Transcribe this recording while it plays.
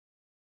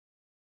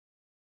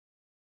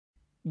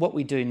What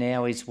we do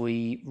now is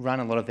we run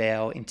a lot of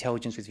our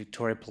intelligence with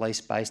Victoria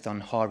Police based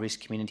on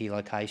high-risk community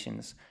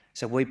locations.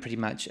 So we pretty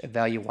much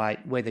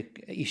evaluate where the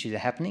issues are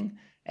happening,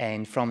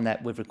 and from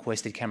that we've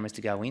requested cameras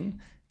to go in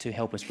to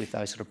help us with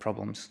those sort of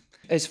problems.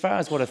 As far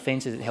as what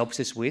offences it helps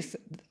us with,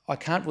 I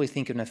can't really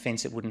think of an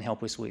offence it wouldn't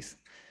help us with.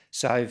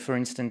 So, for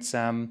instance,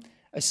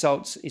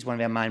 assaults is one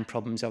of our main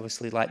problems.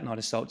 Obviously, late night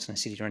assaults in the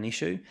city are an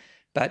issue,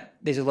 but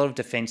there's a lot of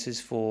defences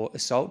for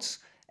assaults,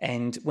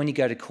 and when you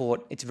go to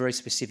court, it's very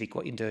specific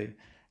what you do.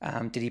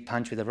 Did he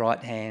punch with the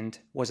right hand?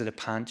 Was it a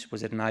punch?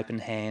 Was it an open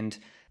hand?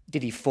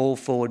 Did he fall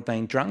forward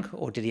being drunk,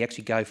 or did he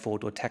actually go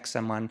forward to attack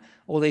someone?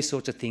 All these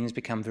sorts of things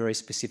become very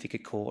specific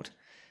at court.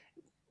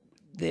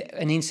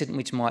 An incident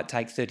which might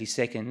take 30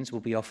 seconds will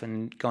be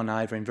often gone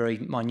over in very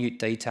minute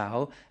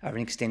detail over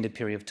an extended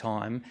period of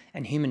time,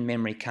 and human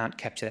memory can't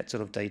capture that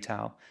sort of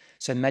detail.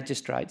 So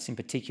magistrates in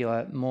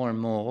particular, more and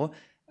more,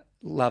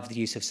 love the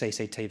use of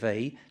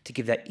CCTV to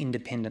give that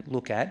independent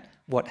look at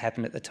what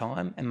happened at the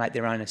time and make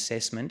their own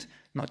assessment,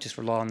 not just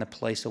rely on the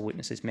police or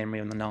witnesses' memory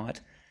on the night.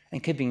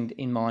 And keeping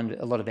in mind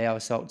a lot of our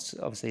assaults,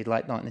 obviously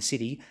late night in the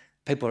city,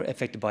 people are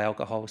affected by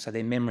alcohol, so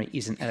their memory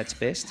isn't at its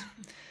best.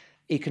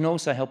 It can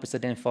also help us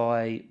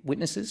identify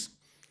witnesses.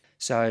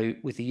 So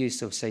with the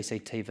use of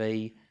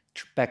CCTV,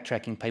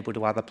 backtracking people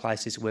to other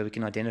places where we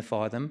can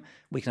identify them,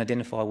 we can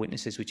identify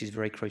witnesses, which is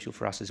very crucial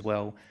for us as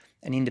well.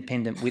 An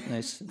independent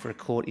witness for a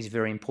court is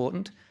very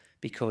important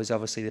because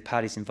obviously the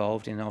parties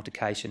involved in an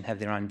altercation have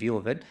their own view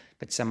of it,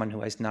 but someone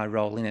who has no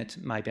role in it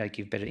may be able to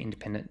give better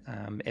independent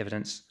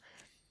evidence.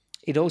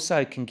 It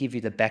also can give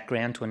you the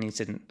background to an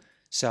incident.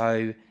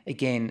 So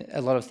again,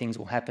 a lot of things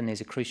will happen.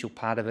 There's a crucial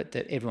part of it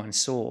that everyone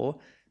saw,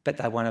 but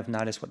they won't have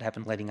noticed what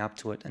happened leading up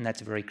to it, and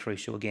that's very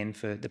crucial again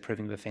for the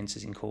proving of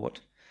offences in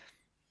court.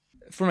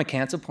 From a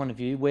council point of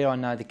view, where I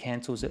know the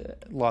councils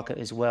like it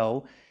as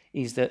well,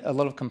 is that a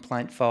lot of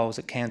complaint files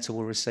that council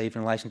will receive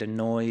in relation to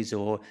noise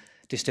or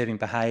disturbing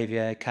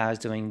behaviour, cars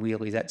doing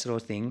wheelies, that sort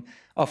of thing,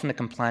 often the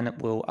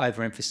complainant will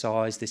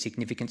overemphasise the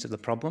significance of the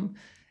problem,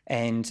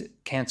 and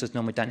councils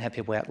normally don't have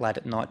people out late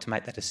at night to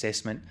make that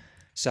assessment.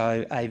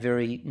 So a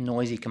very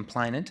noisy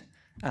complainant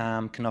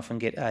can often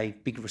get a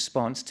big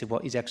response to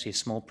what is actually a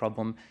small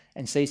problem,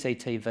 and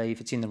CCTV,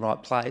 if it's in the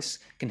right place,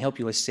 can help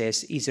you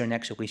assess, is there an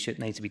actual issue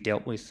that needs to be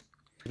dealt with.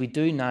 We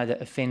do know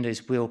that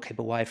offenders will keep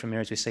away from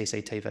areas with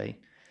CCTV.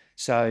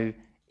 So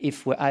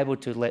if we're able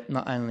to let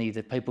not only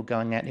the people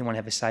going out who want to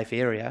have a safe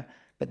area,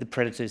 but the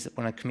predators that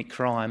want to commit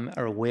crime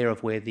are aware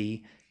of where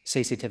the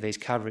CCTV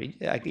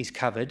is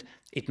covered,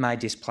 it may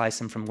displace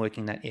them from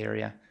working that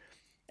area.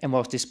 And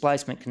whilst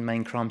displacement can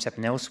mean crimes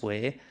happen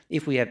elsewhere,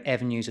 if we have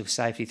avenues of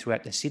safety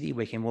throughout the city,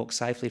 we can walk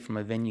safely from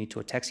a venue to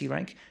a taxi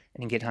rank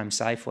and get home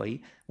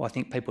safely. Well, I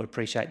think people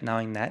appreciate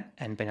knowing that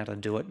and being able to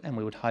do it, and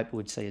we would hope we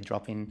would see a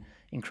drop in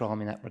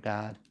crime in that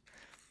regard.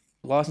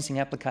 Licensing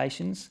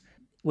applications,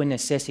 when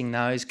assessing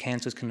those,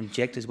 councils can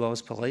object as well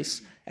as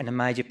police, and a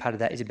major part of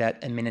that is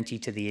about amenity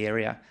to the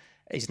area.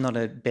 It's not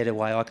a better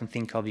way I can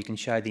think of you can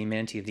show the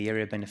amenity of the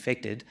area being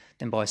affected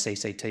than by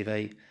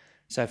CCTV.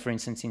 So, for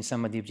instance, in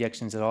some of the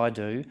objections that I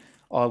do,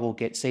 I will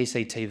get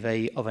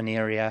CCTV of an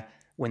area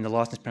when the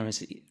licensed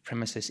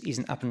premises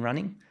isn't up and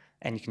running,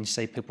 and you can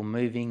see people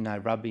moving, no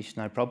rubbish,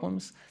 no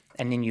problems,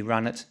 and then you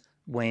run it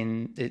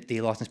when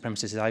the licensed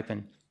premises is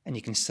open, and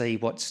you can see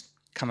what's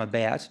come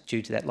about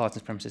due to that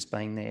licensed premises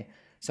being there.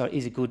 So it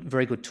is a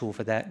very good tool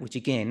for that, which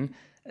again,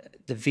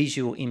 the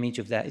visual image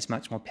of that is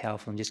much more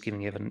powerful than just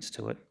giving evidence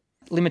to it.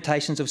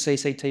 Limitations of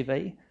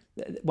CCTV.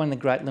 One of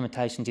the great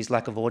limitations is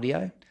lack of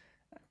audio.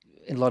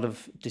 A lot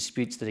of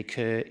disputes that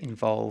occur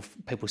involve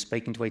people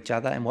speaking to each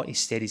other, and what is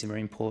said is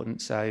very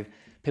important. So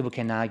people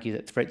can argue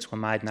that threats were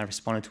made and they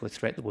responded to a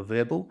threat that were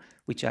verbal,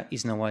 which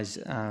isn't always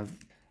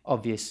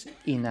obvious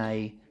in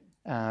a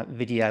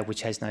video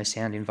which has no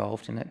sound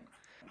involved in it.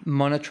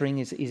 Monitoring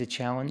is a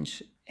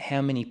challenge.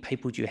 How many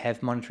people do you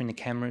have monitoring the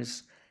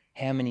cameras?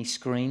 How many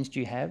screens do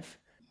you have?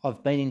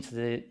 I've been into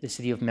the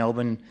City of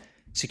Melbourne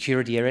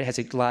security area. It has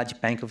a large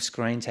bank of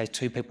screens, has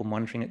 2 people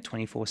monitoring it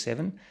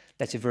 24/7.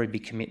 That's a very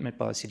big commitment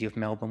by the City of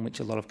Melbourne, which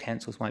a lot of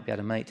councils won't be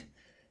able to meet.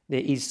 There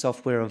is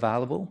software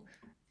available,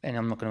 and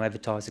I'm not going to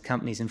advertise the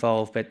companies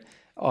involved, but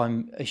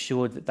I'm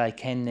assured that they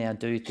can now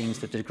do things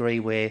to the degree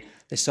where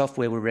the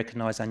software will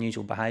recognise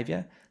unusual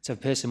behaviour. So if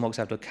a person walks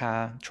up to a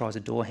car, tries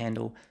a door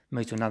handle,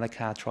 moves to another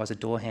car, tries a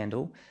door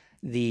handle,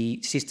 the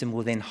system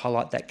will then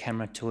highlight that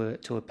camera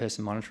to a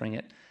person monitoring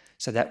it.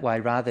 So that way,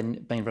 rather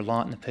than being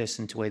reliant on the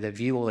person to either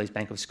view all these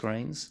bank of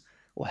screens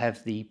or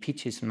have the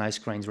pictures from those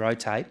screens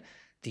rotate,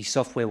 the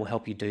software will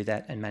help you do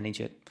that and manage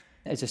it.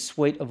 There's a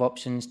suite of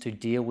options to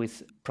deal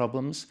with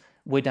problems.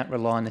 We don't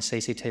rely on the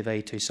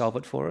CCTV to solve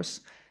it for us.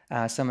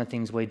 Some of the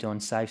things we do on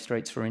safe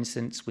streets, for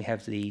instance, we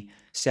have the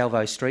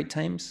Salvo street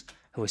teams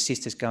who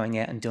assist us going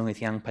out and dealing with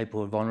young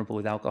people who are vulnerable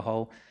with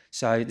alcohol.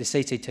 So the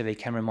CCTV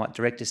camera might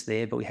direct us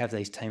there, but we have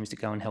these teams to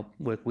go and help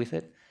work with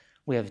it.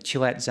 We have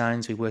chill-out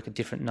zones. We work at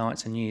different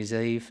nights on New Year's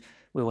Eve.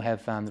 We will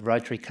have the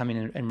Rotary come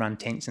in and run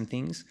tents and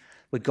things.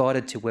 we're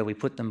guided to where we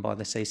put them by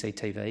the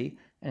CCTV,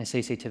 and the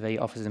CCTV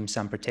offers them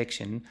some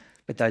protection,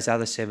 but those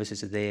other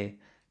services are there.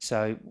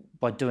 So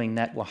by doing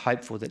that, we're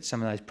hopeful that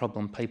some of those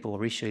problem people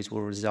or issues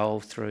will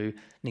resolve through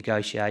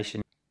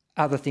negotiation.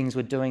 Other things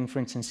we're doing, for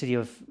instance, City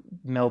of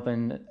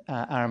Melbourne,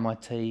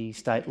 RMIT,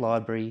 State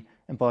Library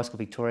and Bicycle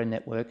Victorian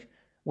Network,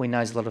 we know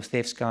there's a lot of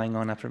thefts going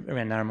on up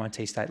around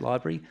RMIT State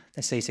Library.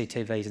 The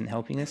CCTV isn't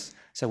helping us,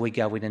 so we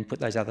go in and put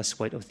those other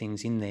suite of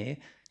things in there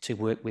to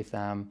work with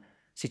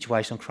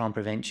situational crime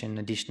prevention,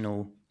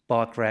 additional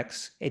bike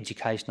racks,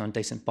 education on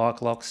decent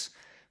bike locks,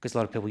 because a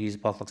lot of people use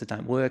bike locks that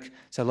don't work.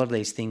 So a lot of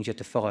these things you have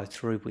to follow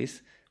through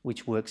with,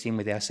 which works in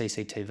with our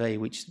CCTV,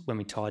 which when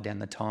we tie down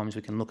the times,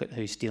 we can look at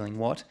who's stealing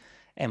what,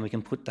 and we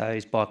can put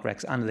those bike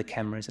racks under the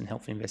cameras and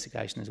help for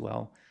investigation as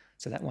well.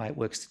 So that way it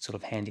works sort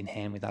of hand in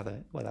hand with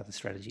other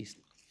strategies.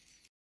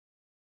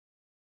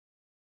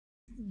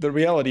 The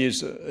reality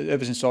is,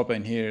 ever since I've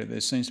been here,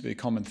 there seems to be a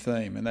common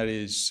theme, and that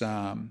is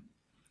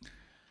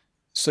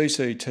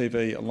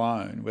CCTV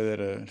alone, without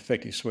an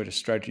effective suite of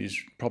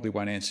strategies, probably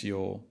won't answer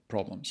your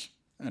problems,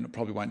 and it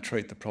probably won't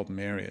treat the problem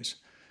areas.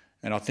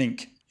 And I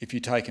think if you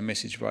take a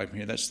message away from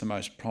here, that's the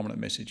most prominent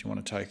message you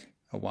want to take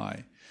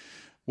away.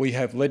 We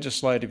have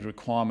legislative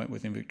requirement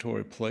within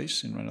Victoria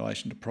Police in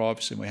relation to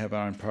privacy, and we have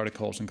our own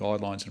protocols and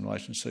guidelines in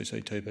relation to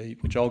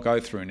CCTV, which I'll go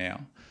through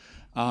now.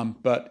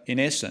 But in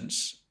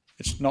essence,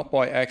 it's not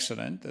by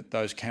accident that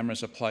those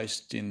cameras are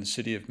placed in the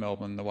City of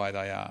Melbourne the way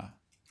they are.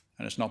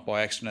 And it's not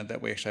by accident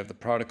that we actually have the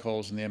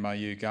protocols and the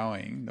MOU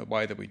going the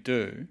way that we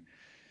do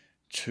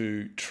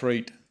to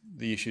treat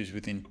the issues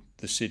within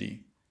the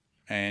city.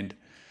 And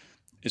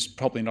it's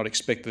probably not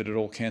expected that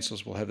all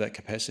councils will have that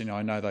capacity, and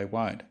I know they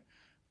won't.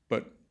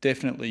 But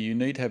definitely you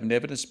need to have an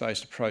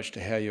evidence-based approach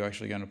to how you're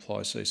actually going to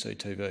apply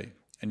CCTV.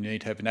 And you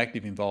need to have an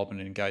active involvement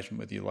and engagement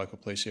with your local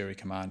police area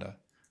commander,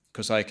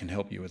 because they can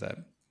help you with that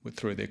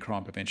through their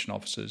crime prevention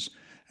officers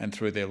and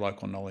through their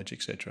local knowledge,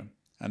 etc.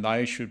 And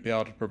they should be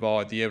able to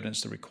provide the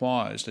evidence that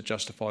requires to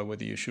justify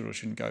whether you should or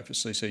shouldn't go for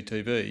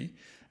CCTV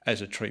as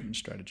a treatment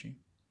strategy.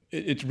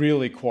 It's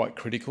really quite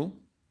critical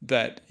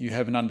that you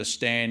have an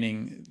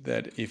understanding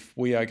that if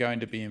we are going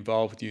to be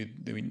involved with you,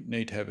 that we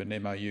need to have an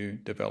MOU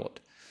developed.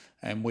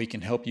 And we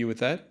can help you with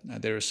that.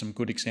 There are some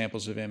good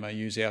examples of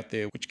MOUs out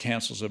there which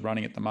councils are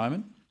running at the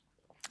moment.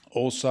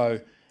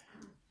 Also,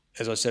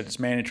 as I said, it's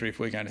mandatory if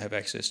we're going to have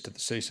access to the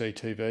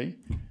CCTV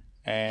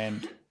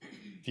and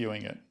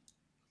viewing it.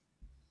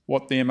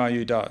 What the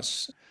MOU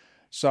does.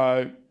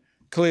 So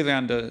clearly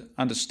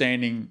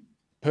understanding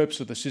purpose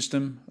of the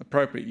system,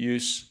 appropriate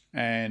use,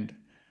 and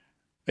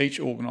each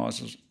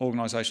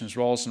organisation's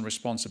roles and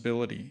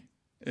responsibility.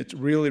 It's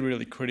really,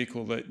 really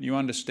critical that you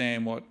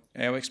understand what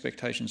our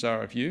expectations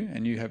are of you,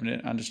 and you have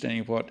an understanding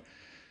of what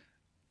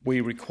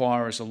we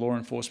require as a law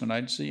enforcement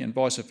agency, and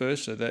vice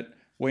versa, that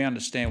we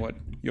understand what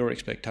your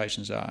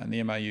expectations are, and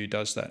the MOU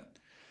does that.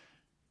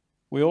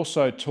 We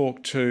also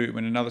talked to,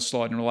 in another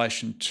slide in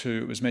relation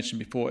to, it was mentioned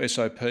before,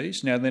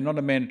 SOPs. Now, they're not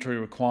a mandatory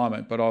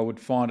requirement, but I would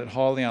find it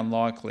highly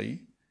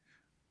unlikely,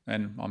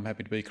 and I'm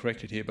happy to be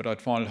corrected here, but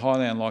I'd find it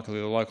highly unlikely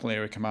the local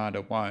area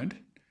commander won't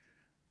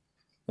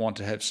want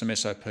to have some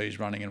SOPs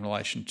running in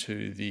relation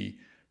to the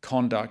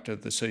conduct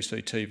of the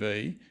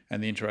CCTV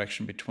and the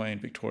interaction between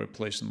Victoria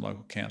Police and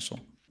local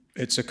council.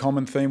 It's a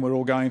common theme we're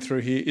all going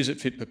through here. Is it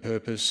fit for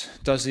purpose?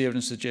 Does the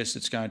evidence suggest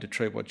it's going to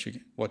treat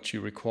what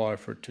you require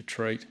for it to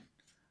treat?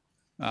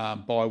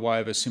 By way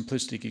of a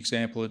simplistic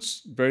example,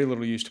 it's very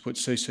little use to put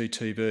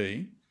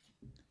CCTV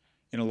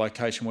in a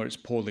location where it's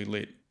poorly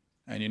lit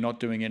and you're not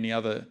doing any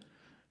other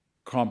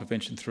crime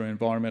prevention through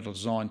environmental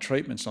design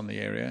treatments on the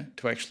area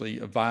to actually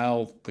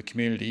avail the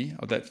community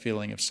of that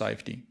feeling of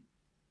safety,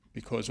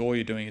 because all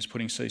you're doing is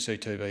putting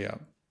CCTV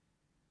up.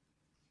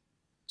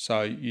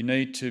 So you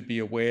need to be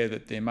aware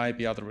that there may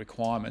be other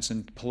requirements,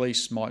 and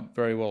police might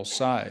very well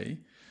say,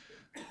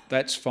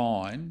 that's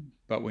fine,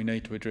 but we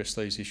need to address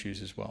these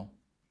issues as well.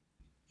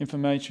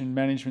 Information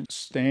Management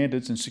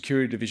Standards and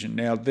Security Division.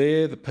 Now,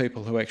 they're the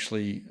people who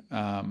actually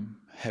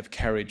have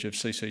carriage of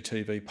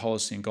CCTV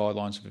policy and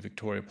guidelines for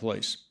Victoria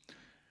Police.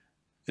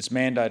 It's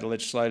mandated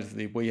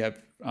legislatively. We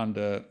have,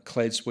 under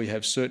CLEDS, we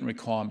have certain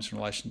requirements in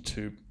relation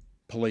to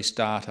police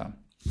data,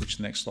 which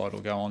the next slide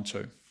will go on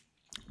to.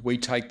 We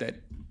take that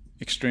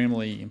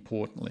extremely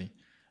importantly,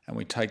 and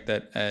we take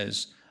that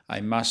as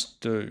a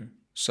must-do.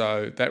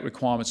 So that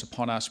requirement's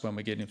upon us when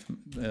we get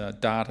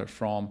data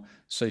from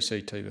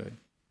CCTV.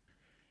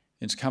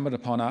 It's incumbent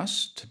upon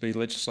us to be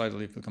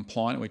legislatively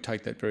compliant. We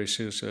take that very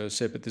seriously, as I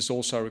said, but there's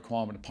also a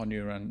requirement upon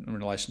you in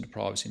relation to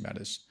privacy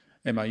matters.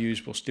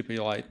 MOUs will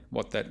stipulate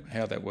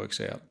how that works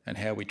out and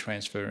how we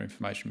transfer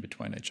information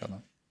between each other.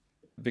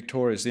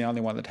 Victoria is the only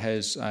one that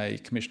has a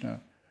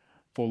Commissioner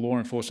for Law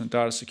Enforcement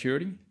Data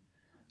Security,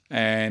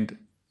 and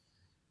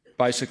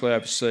basically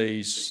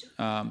oversees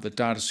the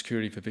data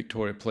security for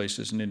Victoria Police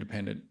as an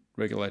independent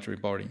regulatory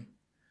body.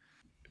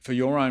 For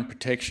your own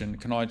protection,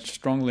 can I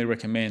strongly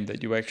recommend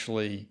that you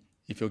actually,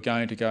 if you're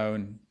going to go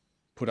and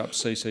put up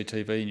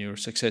CCTV and you're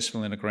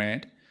successful in a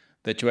grant,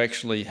 that you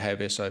actually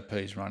have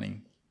SOPs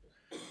running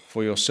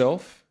for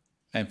yourself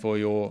and for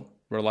your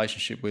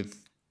relationship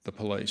with the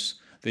police.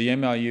 The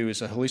MOU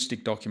is a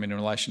holistic document in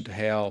relation to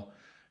how,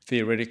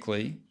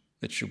 theoretically,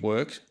 it should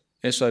work.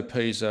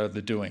 SOPs are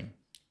the doing.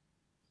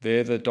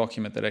 They're the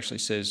document that actually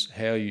says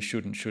how you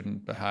should and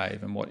shouldn't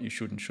behave and what you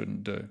should and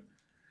shouldn't do.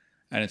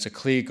 And it's a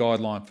clear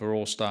guideline for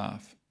all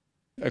staff.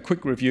 A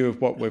quick review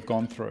of what we've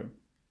gone through.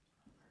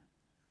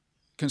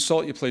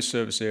 Consult your police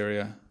service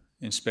area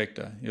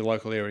inspector, your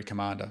local area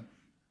commander.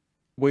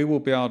 We will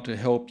be able to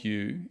help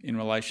you in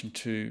relation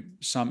to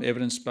some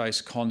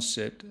evidence-based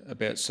concept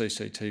about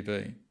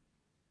CCTV.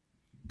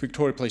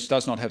 Victoria Police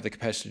does not have the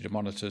capacity to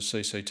monitor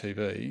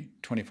CCTV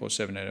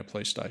 24/7 at our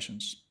police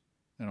stations.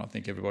 And I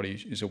think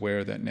everybody is aware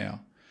of that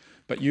now.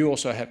 But you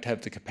also have to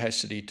have the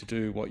capacity to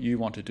do what you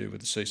want to do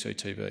with the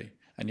CCTV.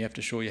 And you have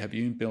to ensure you have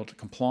inbuilt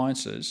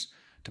compliances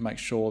to make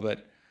sure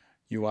that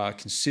you are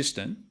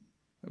consistent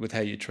with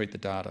how you treat the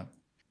data.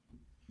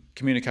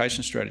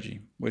 Communication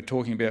strategy. We're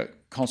talking about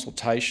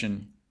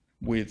consultation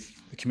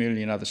with the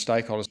community and other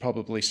stakeholders,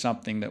 probably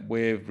something that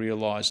we've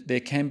realised there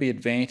can be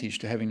advantage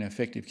to having an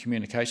effective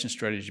communication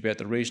strategy about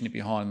the reasoning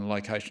behind the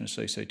location of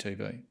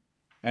CCTV.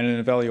 And an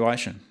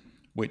evaluation,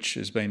 which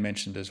has been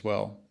mentioned as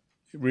well,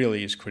 it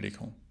really is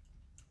critical.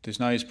 There's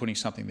no use putting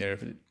something there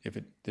if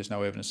there's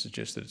no evidence to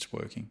suggest that it's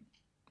working.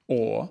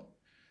 Or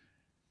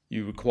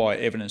you require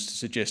evidence to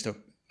suggest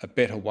a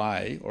better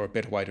way or a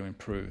better way to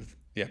improve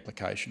the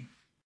application.